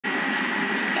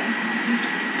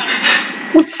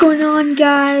What's going on,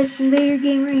 guys? Invader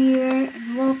Gamer here,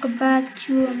 and welcome back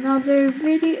to another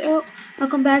video.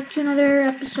 Welcome back to another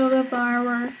episode of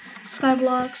our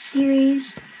Skyblock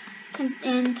series.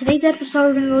 And today's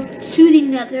episode, we're gonna go to the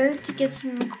Nether to get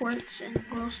some quartz and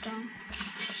glowstone.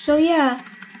 So yeah,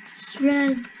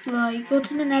 we're gonna go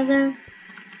to the Nether.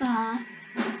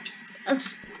 Okay,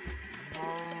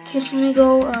 so let me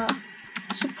go.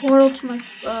 It's a portal to my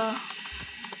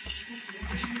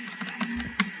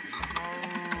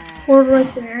portal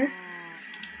right there.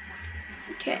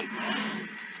 Okay.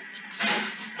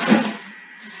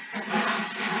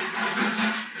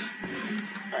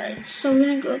 Alright, so we're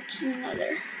gonna go to the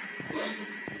Nether.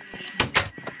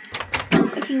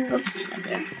 I can go to the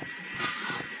Nether.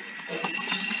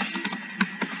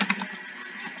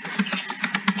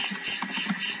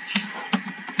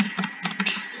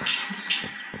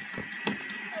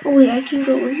 Oh wait, I can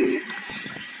go over here.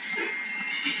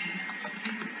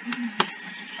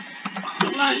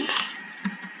 Come on.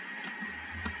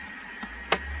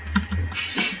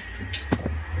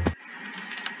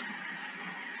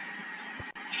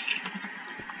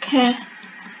 Okay.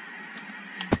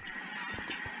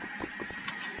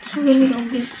 So we're gonna go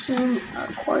get some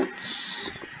quartz.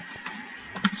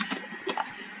 Yeah.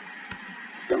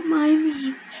 Just don't mind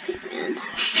me, man.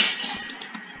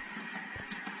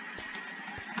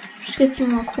 Just get some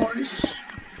more quartz.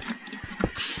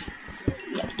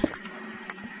 Yeah.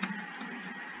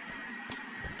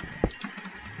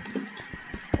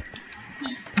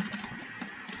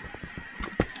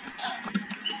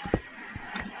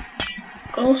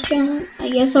 Glowstone. I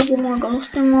guess I'll put more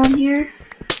glowstone on here.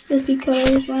 Just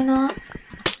because, why not?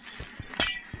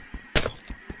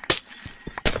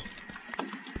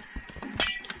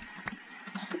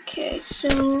 Okay,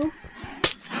 so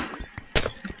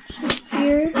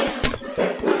here,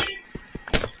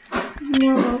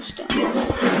 more glowstone.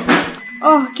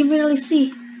 Oh, I can barely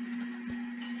see.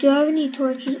 Do I have any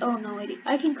torches? Oh no,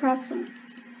 I can craft some.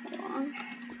 Hold on.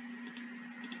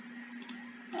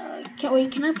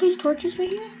 Wait, can I place torches right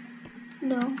here?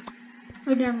 No.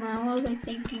 Oh, never mind. What was I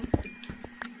thinking?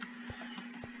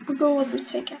 I'll go with this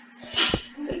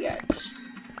pickaxe.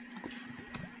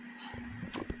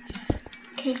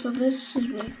 Okay, so this is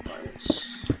really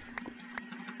close.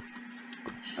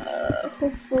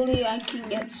 Hopefully I can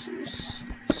get some stuff.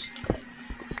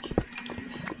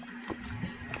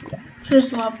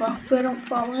 Here's lava. Hopefully I don't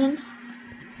fall in.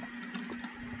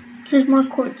 Here's more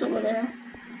quartz over there.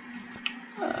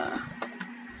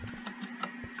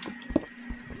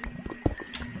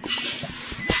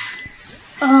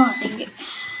 Oh, dang it.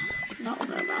 No,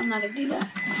 I'm not gonna do that.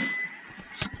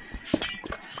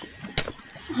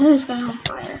 This guy on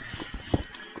fire.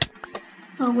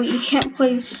 Oh wait, you can't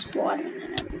place water in the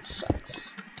Nether. It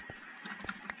sucks.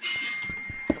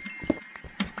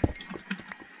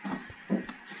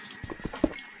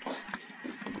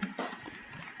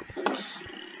 Let's see.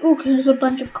 Oh, there's a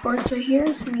bunch of quartz right here,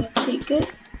 so I'm gonna take it.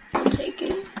 I'll take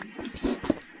it.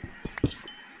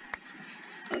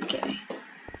 Okay.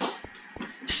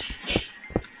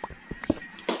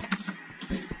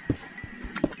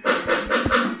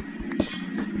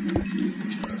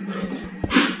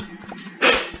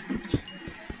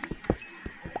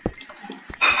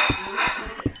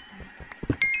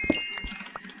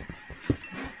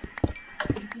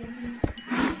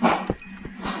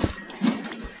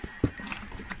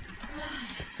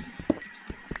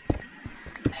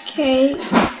 Okay.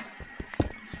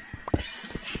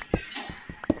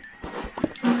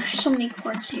 There's so many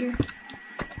quartz here.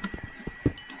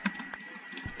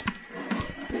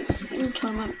 Let me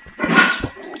try my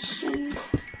thing.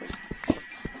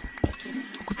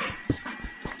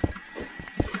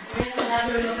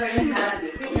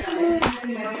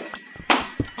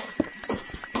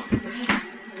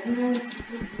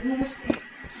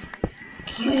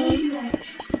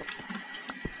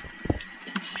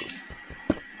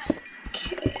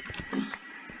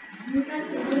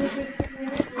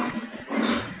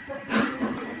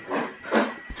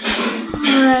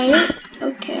 Alright,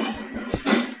 okay.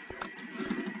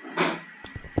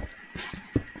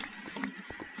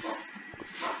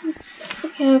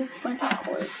 Okay, I have a bunch of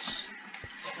quartz.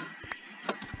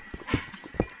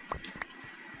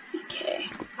 Okay.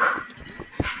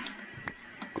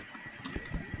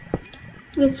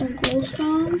 Get some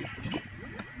glowstone.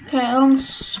 Okay, I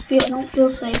don't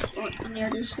feel safe near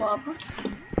this lava.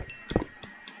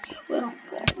 We don't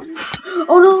fall in.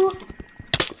 Oh no!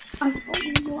 I fall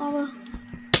in the lava.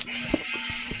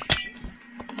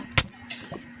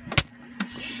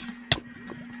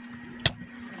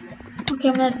 Okay,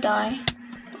 I'm gonna die.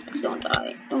 Please don't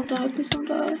die. Don't die. Please don't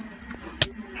die.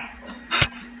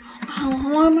 How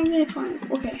long am I gonna farm?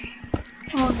 Okay.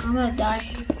 Oh, I'm gonna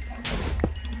die.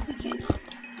 I cannot.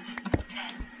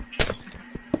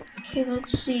 Okay,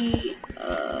 let's see.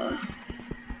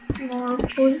 More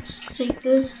points. Take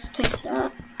this. Take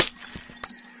that.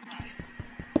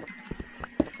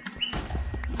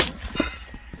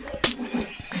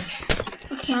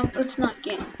 Okay, let's not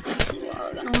get too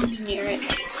long. I don't want to be near it.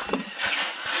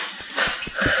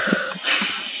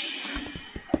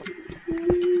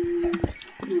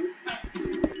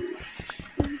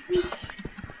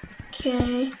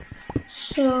 Okay,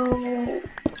 so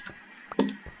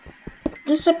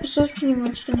this episode's pretty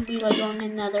much gonna be like on the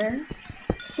Nether.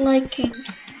 So I can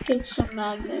get some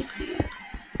magnet here.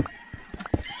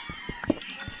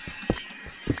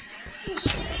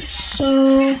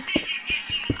 So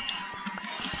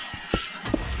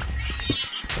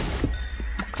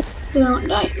they don't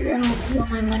die here. I don't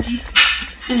want my money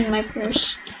and my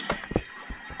purse.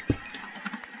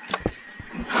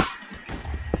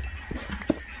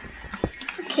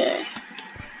 Okay.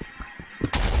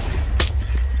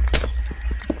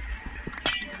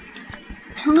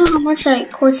 I don't know how much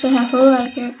quartz I have. Oh, I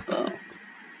get about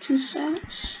 2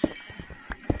 stacks.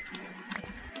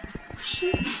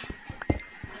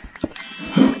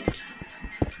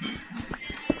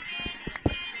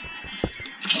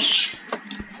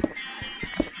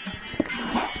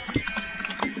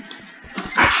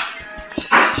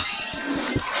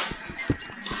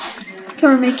 Okay,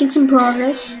 we're making some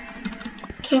progress.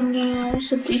 Okay, I'm getting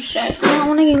almost at 3 stacks. I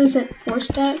want to get at least at 4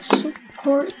 stacks of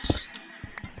quartz.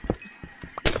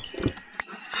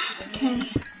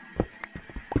 Okay.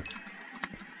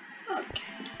 Okay.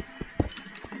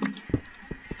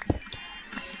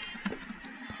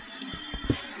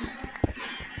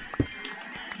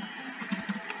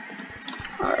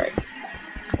 Alright.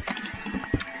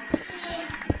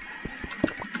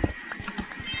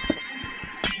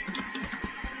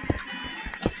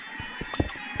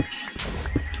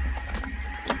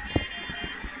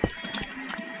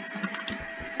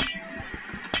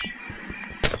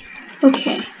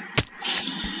 Okay.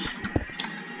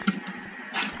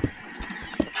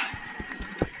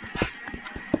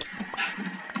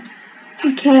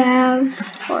 Okay, I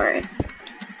have. Alright.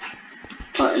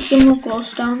 Alright, let's get more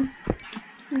glowstone.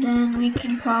 And then we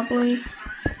can probably.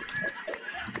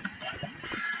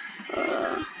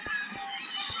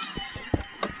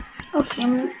 Okay,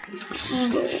 I'm gonna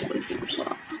go away from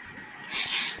slot.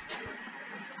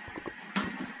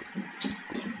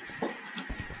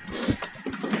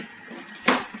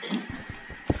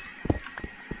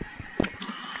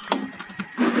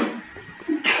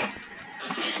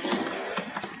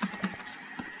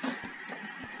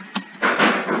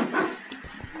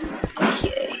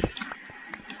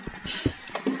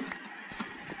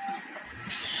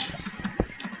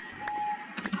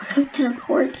 Ten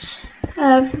quartz. I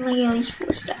have like at least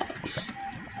 4 stacks.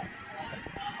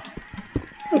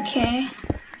 Okay.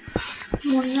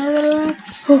 One nether.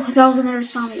 Oh, that was another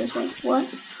zombie this way.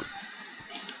 What?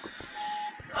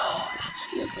 Oh, let's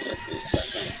skip it for a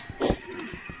second.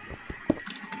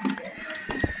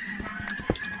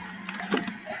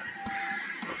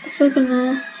 It's like been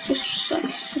a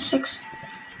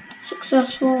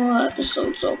successful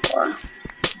episode so far.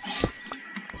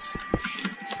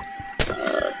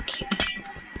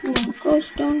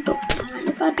 Glowstone, don't mind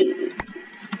if I do.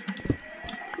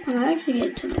 I'm actually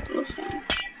getting to the glowstone.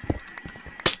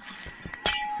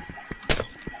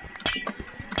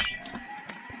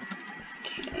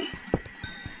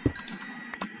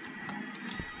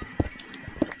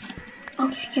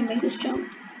 Okay, I can make this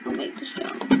jump. I'll make this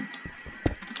jump.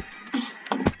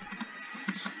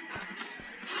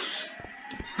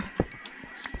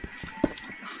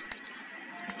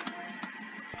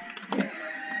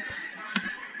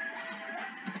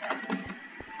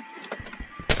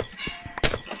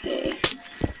 Okay.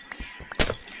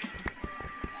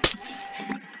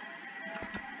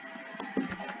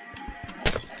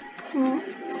 Well,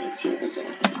 let me see what's in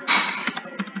here.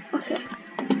 Okay.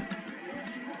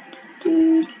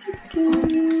 Okay.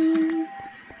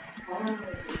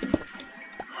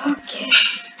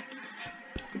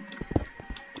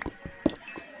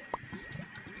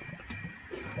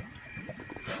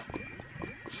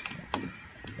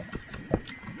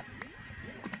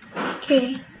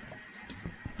 Okay.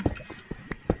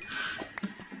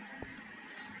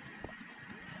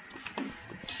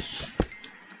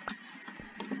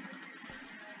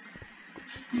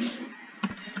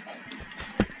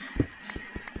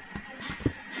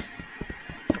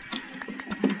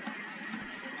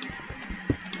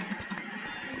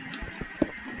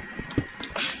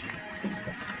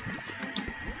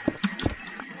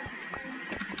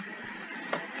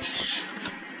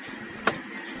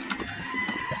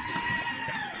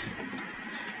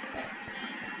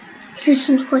 There's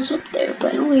some quartz up there,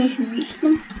 but I don't think I can reach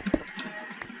them.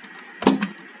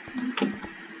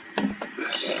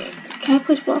 Okay. Can I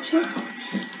place blocks here?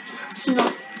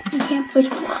 No, you can't place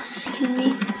blocks. Can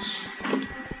we?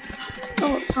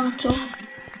 Oh, not so.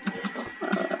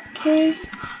 Okay.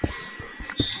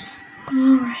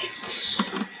 Alright.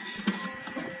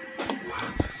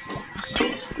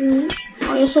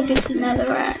 I also get the nether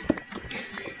rat.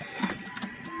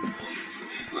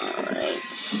 Alright.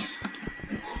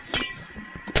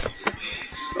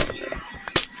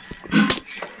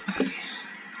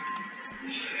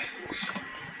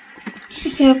 We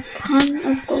have a ton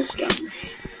of glowstone.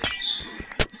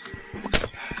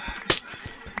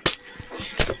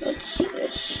 Let's do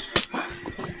this.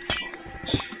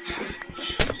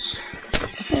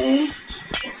 Okay.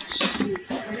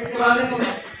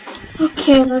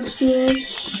 Okay, let's do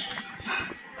this.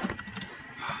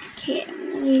 Okay, I'm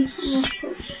really almost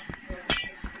close.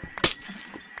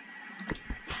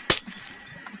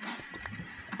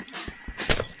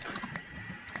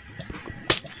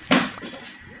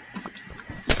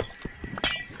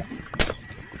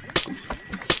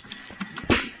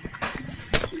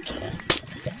 Okay.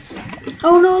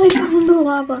 Oh no, they found the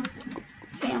lava.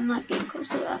 Okay, I'm not getting close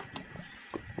to that.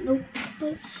 Nope.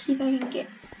 Let's see if I can get.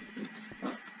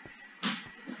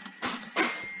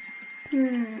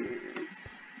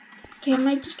 Okay, I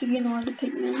might just give you an order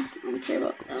pigment. I don't care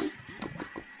about them.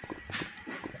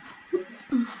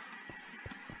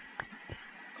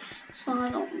 As long as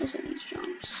I don't miss any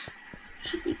jumps.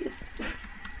 Should be good.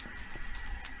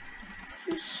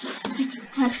 I can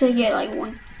actually get like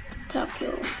one top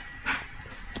kill.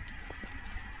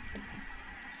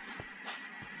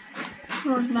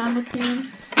 Oh, Mama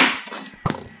Queen.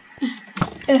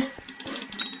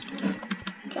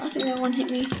 Gosh, that one hit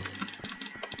me.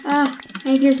 Ah,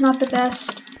 Anchor's not the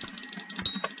best.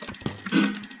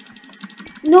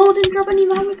 No, didn't drop any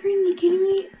Mama Queen. Are you kidding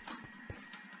me?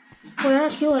 Boy, I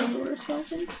kill everywhere,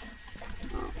 skeleton.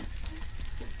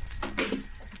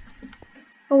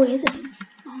 Oh, wait, is it?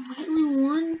 Oh, I only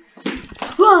one.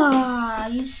 Ah,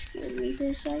 you scared me for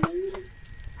a second.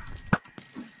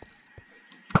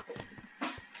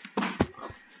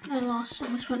 I lost so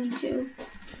much money too.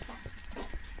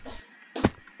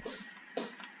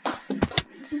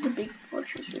 This is a big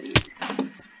fortress right here.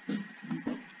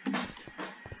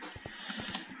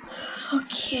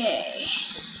 Okay.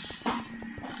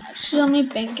 Actually, let me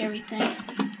bank everything.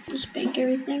 Just bank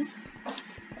everything.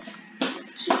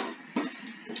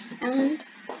 And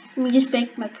let me just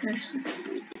bank my purse and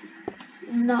everything.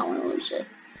 Not want to lose it.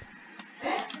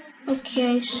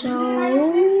 Okay, so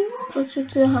let's go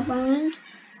to the hub island.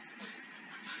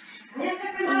 And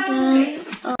then,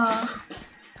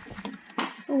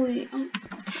 oh wait,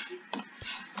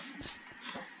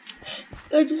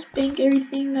 I just bank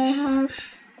everything I have.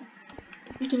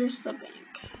 Look at this, the bank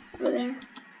over there.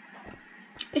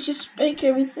 It's just bank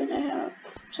everything I have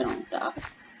so I don't die.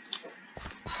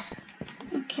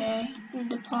 Okay, and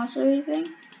deposit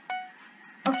everything.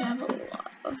 Okay, I have a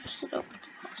lot of stuff to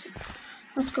deposit.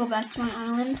 Let's go back to my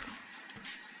island.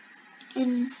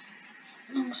 And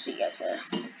we'll see you guys there.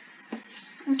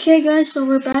 Okay guys, so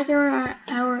we're back at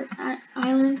our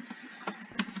island.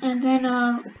 And then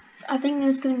I think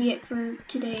that's gonna be it for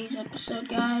today's episode,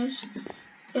 guys.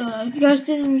 If you guys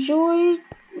did enjoy,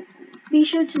 be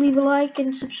sure to leave a like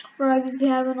and subscribe if you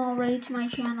haven't already to my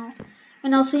channel.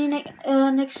 And I'll see you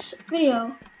next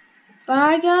video.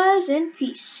 Bye guys, and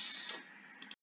peace.